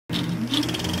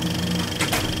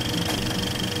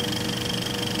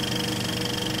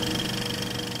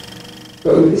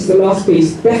but this is the last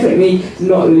piece, definitely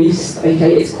not least,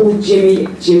 okay? It's called Jimmy,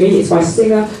 Jimmy. It's by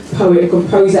singer, poet,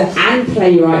 composer, and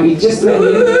playwright. You just met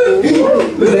him.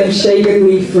 His name's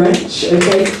Segun French,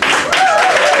 okay?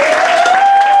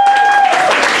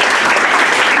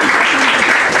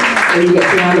 And you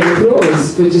get a round of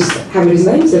applause for just having his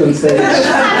name said on stage.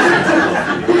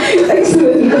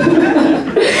 Excellent.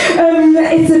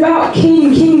 It's about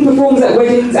King. King performs at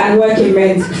weddings and working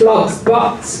men's clubs,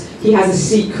 but he has a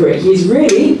secret. He's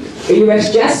really a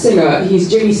US jazz singer. He's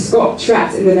Jimmy Scott,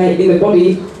 trapped in the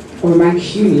body of a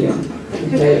Mancunian.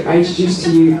 Okay, I introduce to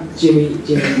you Jimmy.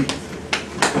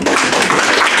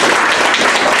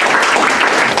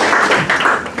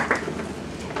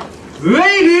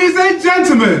 Ladies and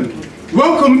gentlemen,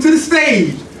 welcome to the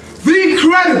stage, the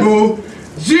incredible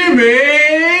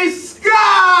Jimmy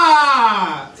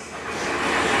Scott!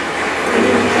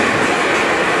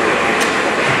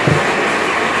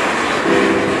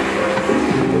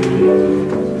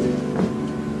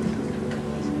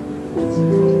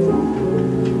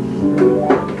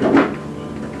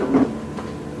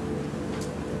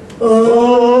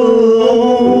 Oh,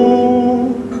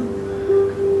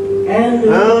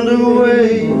 and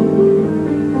away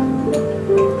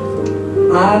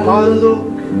I look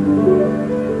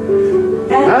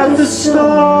at the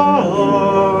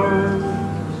stars,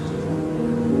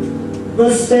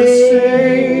 the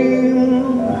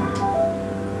same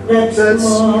that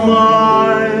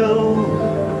smile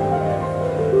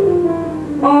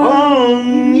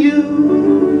on you.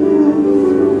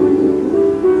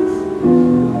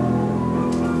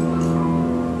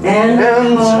 And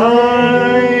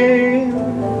time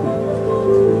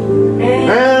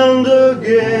and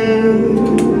again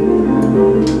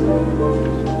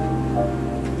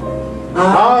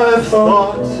I've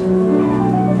thought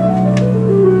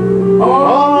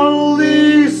all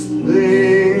these things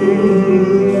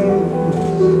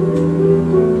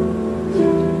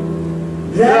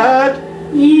that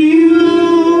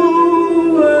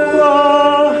you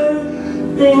are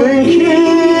thinking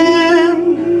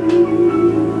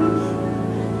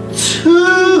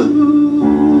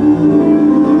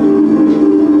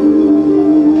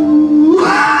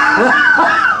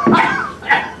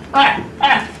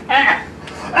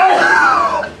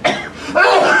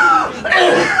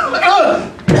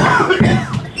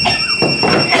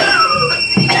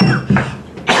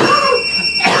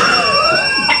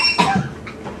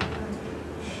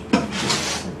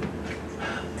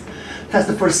That's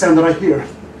the first sound that I hear.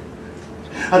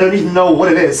 I don't even know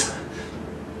what it is.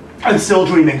 I'm still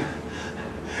dreaming,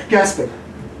 gasping,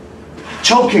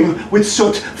 choking with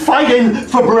soot, fighting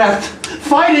for breath,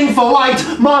 fighting for light.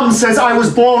 Mom says I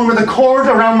was born with a cord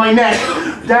around my neck.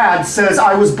 Dad says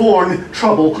I was born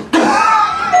trouble.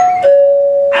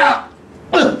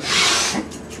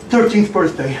 13th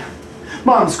birthday.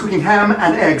 Mom's cooking ham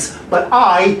and eggs, but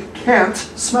I can't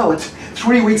smell it.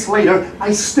 3 weeks later,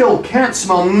 I still can't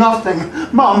smell nothing.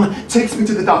 Mom takes me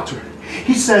to the doctor.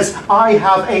 He says I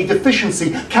have a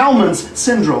deficiency, Kalman's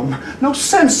syndrome. No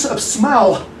sense of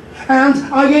smell. And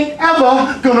I ain't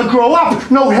ever gonna grow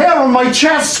up. No hair on my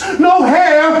chest, no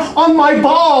hair on my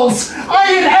balls.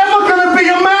 I ain't ever gonna be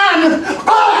a man.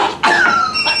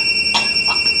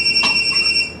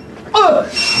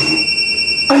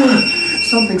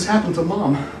 Something's happened to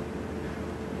Mom.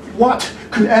 What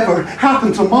could ever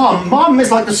happen to Mom? Mom is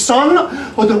like the sun,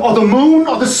 or the moon,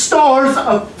 or the stars,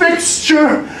 a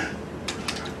fixture.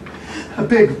 A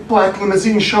big black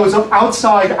limousine shows up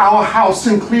outside our house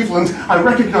in Cleveland. I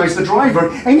recognize the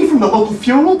driver. Ain't he from the local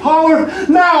funeral parlor?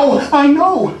 Now I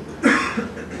know.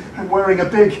 I'm wearing a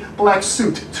big black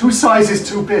suit, 2 sizes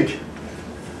too big.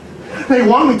 They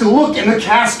want me to look in the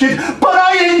casket, but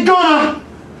I ain't gonna.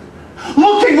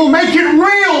 Looking will make it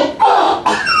real.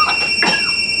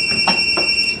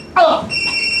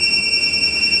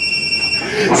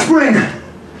 Spring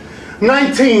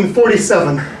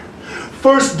 1947.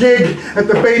 First gig at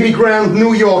the Baby Ground,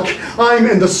 New York. I'm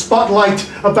in the spotlight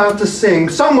about to sing.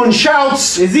 Someone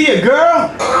shouts, "Is he a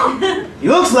girl?" He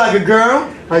looks like a girl.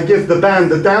 I give the band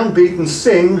the downbeat and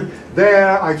sing.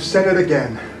 There, I've said it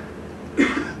again.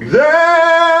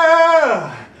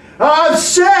 There, I've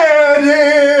said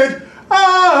it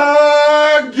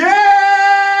again.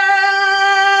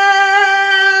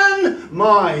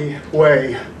 My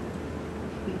way.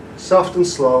 Soft and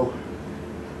slow.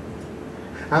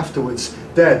 Afterwards,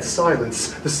 dead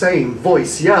silence. The same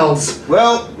voice yells.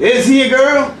 "Well, is he a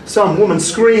girl?" Some woman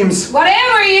screams.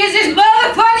 "Whatever he is, his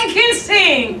motherfucking can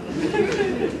sing!"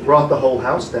 Brought the whole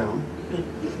house down.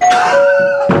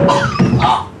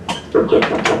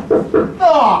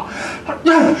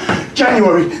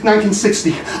 January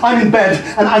 1960. I'm in bed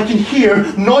and I can hear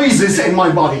noises in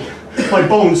my body. My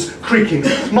bones creaking,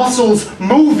 muscles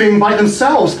moving by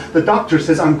themselves. The doctor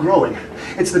says I'm growing.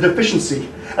 It's the deficiency.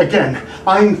 Again,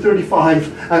 I'm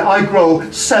 35 and I grow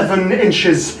 7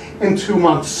 inches in 2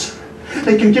 months.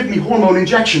 They can give me hormone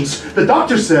injections. The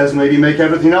doctor says maybe make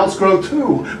everything else grow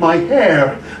too. My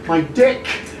hair, my dick.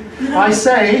 I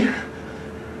say,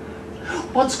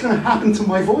 what's gonna happen to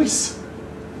my voice?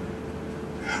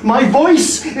 My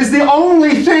voice is the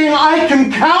only thing I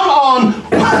can count on.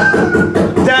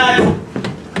 Dad!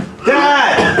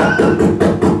 Dad!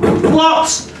 What?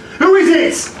 Who is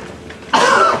it?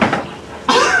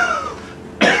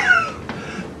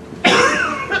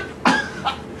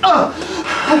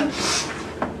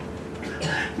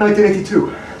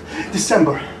 1982,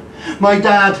 December. My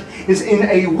dad is in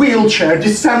a wheelchair,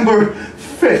 December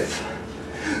 5th.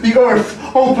 The earth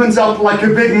opens up like a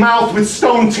big mouth with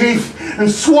stone teeth and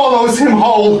swallows him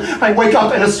whole. I wake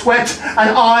up in a sweat and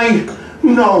I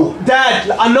know. Dad,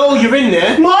 I know you're in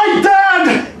there. My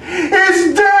dad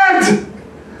is dead!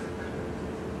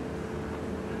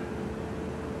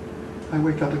 I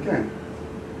wake up again.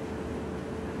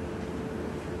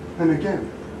 And again.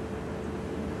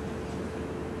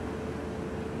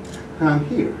 And I'm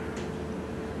here.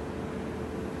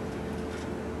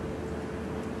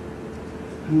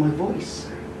 And my voice.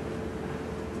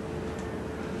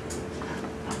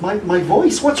 My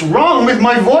voice? What's wrong with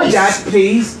my voice? Dad,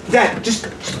 please. Dad, just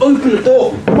open the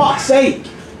door. For fuck's sake.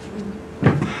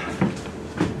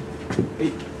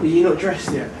 Are you not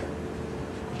dressed yet?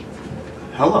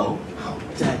 Hello? Oh,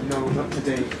 Dad, no, not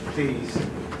today. Please.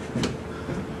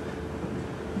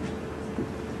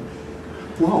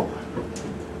 Whoa.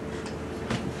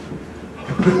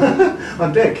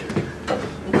 I'm big.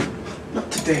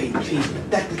 Not today, please.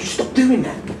 Dad, would you stop doing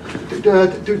that?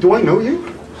 Do I know you?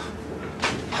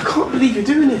 I can't believe you're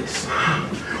doing this.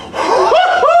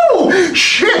 Oh,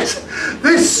 shit!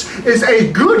 This is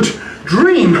a good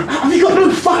dream. Have you got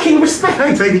no fucking respect?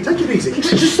 Hey, baby, take it easy.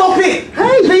 Just stop it.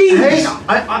 Hey, please. Hey,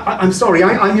 I'm sorry.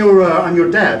 I'm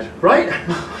your dad, right?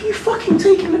 Are you fucking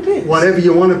taking the piss? Whatever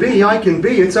you want to be, I can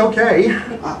be. It's okay.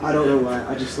 I don't know why.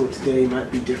 I just thought today might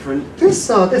be different. This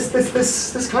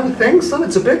kind of thing, son,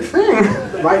 it's a big thing.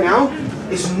 Right now,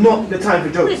 it's not the time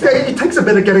for jokes. It takes a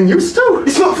bit of getting used to.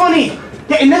 It's not funny.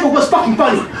 Yeah, it never was fucking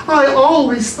funny. I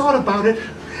always thought about it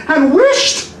and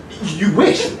wished. You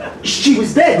wished? She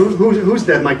was dead. Who's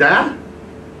dead? My dad?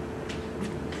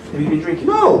 Have you been drinking?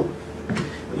 No.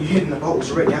 You've hidden the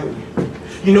bottles already, haven't you?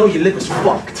 You know your liver's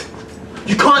fucked.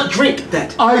 You can't drink,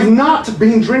 Dad. I've not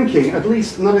been drinking, at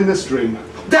least not in this dream.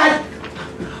 Dad,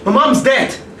 my mom's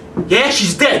dead. Yeah,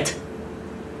 she's dead.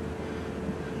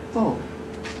 Oh.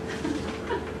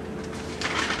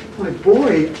 My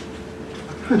boy,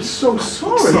 I'm so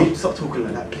sorry. Stop talking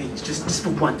like that, please. Just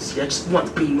for once, yeah? Just once,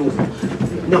 be normal.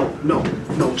 No,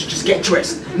 just get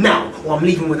dressed now, or I'm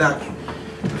leaving without you.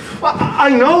 I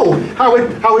know how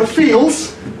it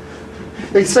feels.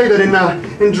 They say that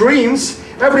in dreams,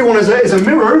 everyone is a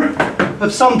mirror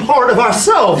of some part of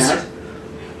ourselves. Dad,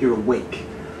 you're awake.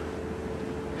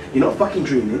 You're not fucking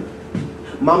dreaming.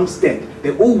 Mum's dead.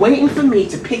 They're all waiting for me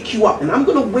to pick you up, and I'm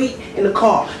gonna wait in the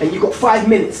car, and you've got 5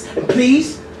 minutes. And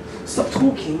please, stop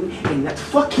talking in that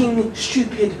fucking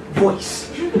stupid voice.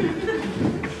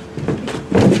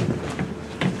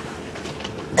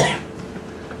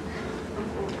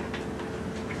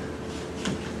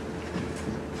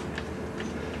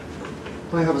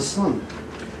 I have a son.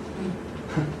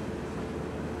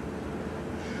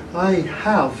 I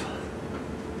have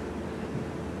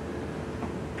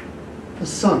a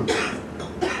son.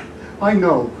 I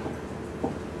know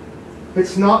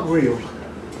it's not real,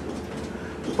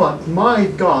 but my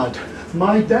God,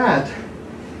 my dad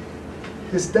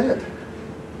is dead.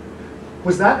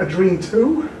 Was that a dream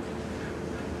too?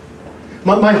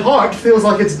 My heart feels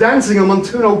like it's dancing a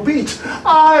Montuno beat.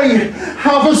 I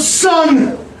have a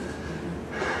son!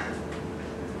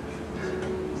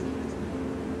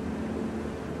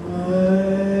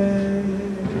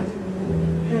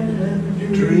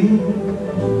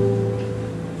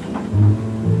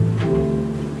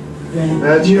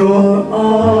 That your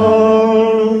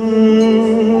arms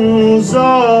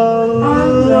are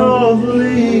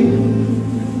lovely.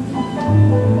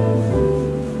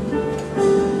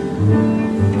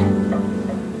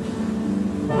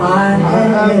 I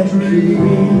have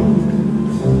dreamed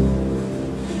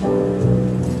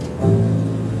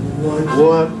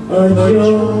what a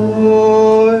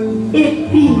joy it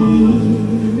be.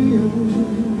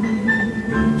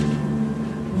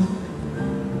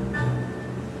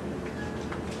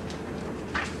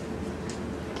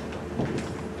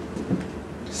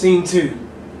 Scene 2.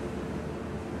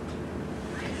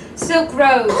 Silk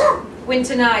Road,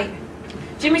 winter night.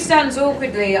 Jimmy stands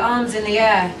awkwardly, arms in the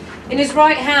air. In his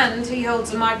right hand, he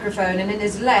holds a microphone, and in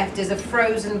his left is a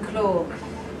frozen claw.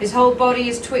 His whole body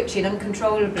is twitching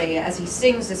uncontrollably as he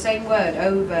sings the same word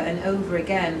over and over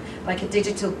again, like a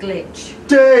digital glitch.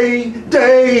 Day,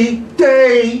 day,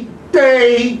 day,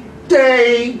 day,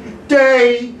 day,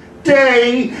 day,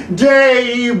 day,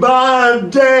 day by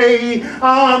day,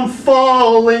 I'm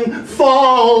falling,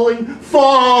 falling,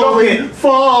 falling,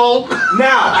 fall.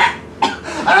 Now!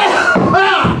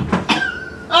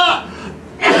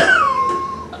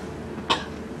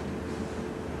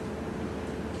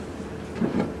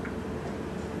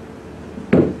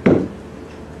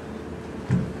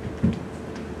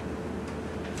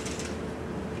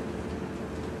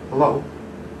 Hello?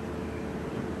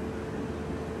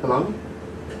 Hello?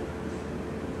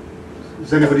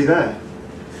 Is anybody there?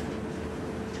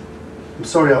 I'm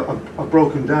sorry, I've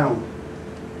broken down.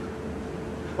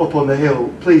 Up on the hill.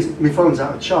 Please, my phone's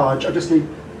out of charge. I just need...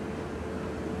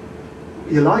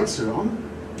 Your lights are on.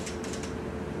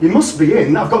 You must be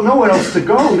in. I've got nowhere else to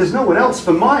go. There's nowhere else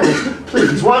for miles.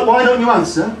 Please, why don't you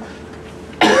answer?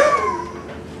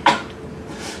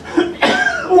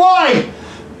 Why?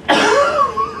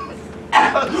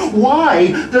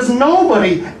 Why does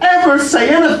nobody ever say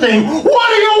anything? What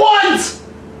do you want?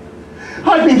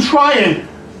 I've been trying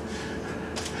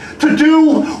to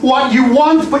do what you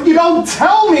want, but you don't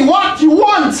tell me what you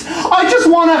want. I just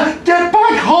want to get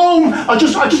back home. I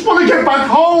just want to get back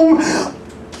home.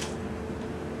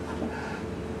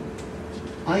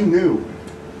 I knew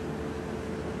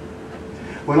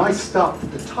when I stopped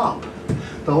at the top,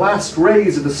 the last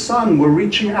rays of the sun were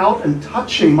reaching out and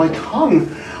touching my tongue.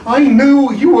 I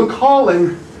knew you were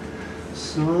calling.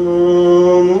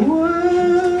 Somewhere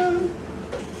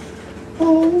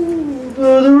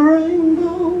over the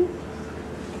rainbow,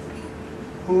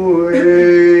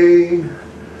 way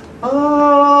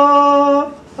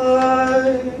up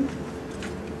high,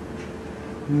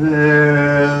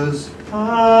 there's a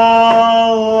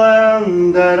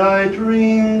land that I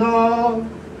dreamed of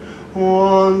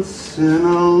once in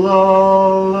a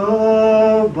lullaby.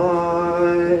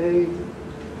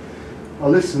 I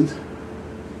listened,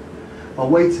 I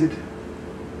waited,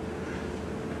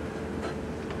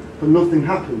 but nothing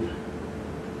happened.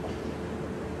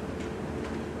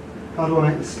 How do I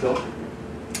make this stop?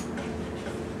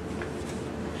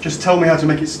 Just tell me how to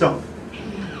make it stop.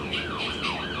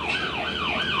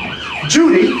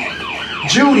 Judy,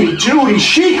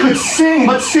 she could sing,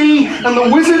 but see, in The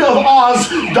Wizard of Oz,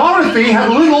 Dorothy had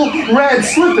little red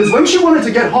slippers. When she wanted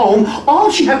to get home,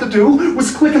 all she had to do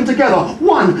was click them together.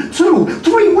 1, 2,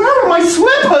 3, where are my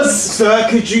slippers? Sir,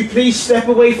 could you please step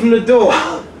away from the door?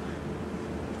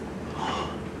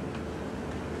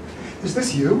 Is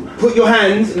this you? Put your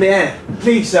hands in the air.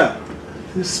 Please, sir.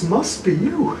 This must be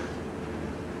you.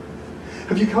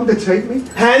 Have you come to take me?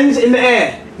 Hands in the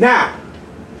air. Now.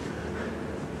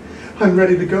 I'm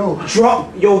ready to go.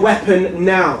 Drop your weapon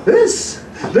now. This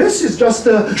is just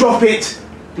a... Drop it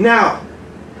now.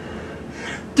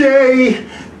 Day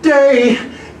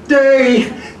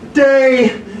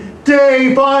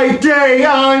by day,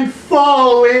 I'm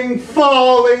falling.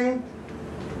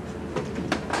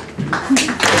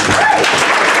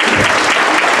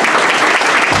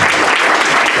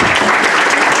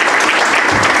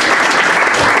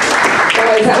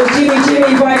 Guys, that was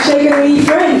Jimmy by Segun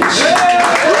French.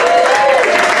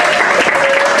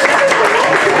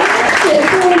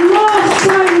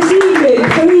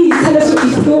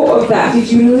 Thought of that? Did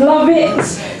you love it?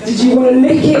 Did you want to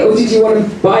lick it or did you want to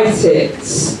bite it?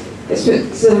 Let's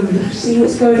put see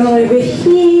what's going on over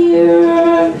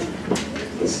here.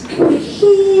 Let's go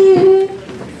here.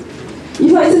 You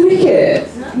like to lick it?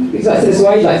 Exactly, that's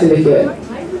why you like to lick it.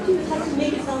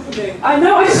 I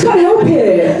know, I just can't help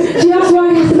it. She asked why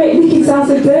I have to make licking sound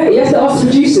so dirty. You have to ask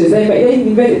the producers, they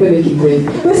invented the licking thing.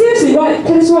 But seriously,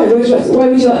 tell us why.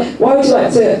 Why would you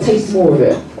like to taste more of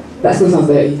it? That still sounds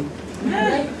dirty. I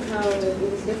like how it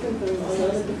was different from a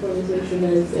lot of the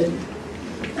performances and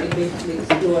it basically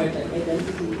explored like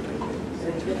identity.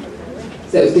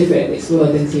 So it was different, explored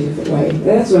identity in a different way.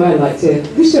 That's what I like to.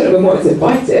 You should have wanted to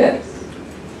bite it.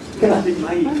 Oh,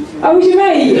 was your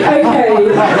mate? Okay.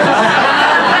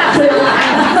 So,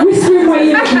 whisper in my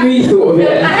ear what you really thought of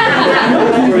it.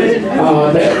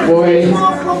 Oh, that boy.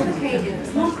 More complicated,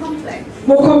 more complex.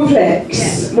 More complex.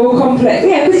 Yeah. More complex.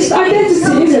 Yeah, because it's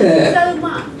identity, isn't it? So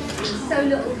much, so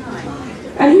little time.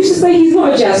 And who's to say he's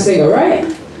not a jazz singer, right?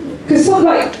 Because it's not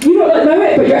like, you don't know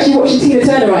it, but you're actually watching Tina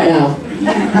Turner right now.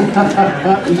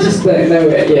 You just don't know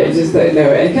it, yeah, you just don't know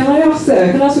it. And can I ask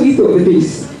what you thought of the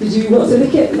piece? Did you want to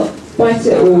lick it, not bite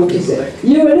it, or kiss it?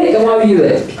 You were a lick, or why were you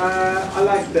lick? I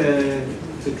like the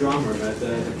drama of it,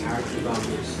 the character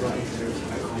development is slightly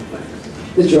quite complex.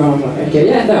 The drama, okay,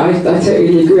 yeah, no, I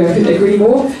totally agree, I couldn't agree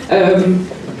more.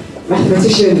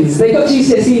 Mathematicians, they got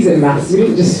GCSEs in maths, we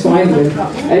didn't just find them.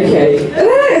 Okay,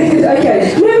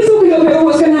 okay, let me talk a little bit about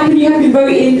what's going to happen. You have been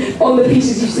voting on the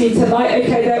pieces you've seen tonight.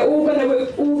 Okay, they're all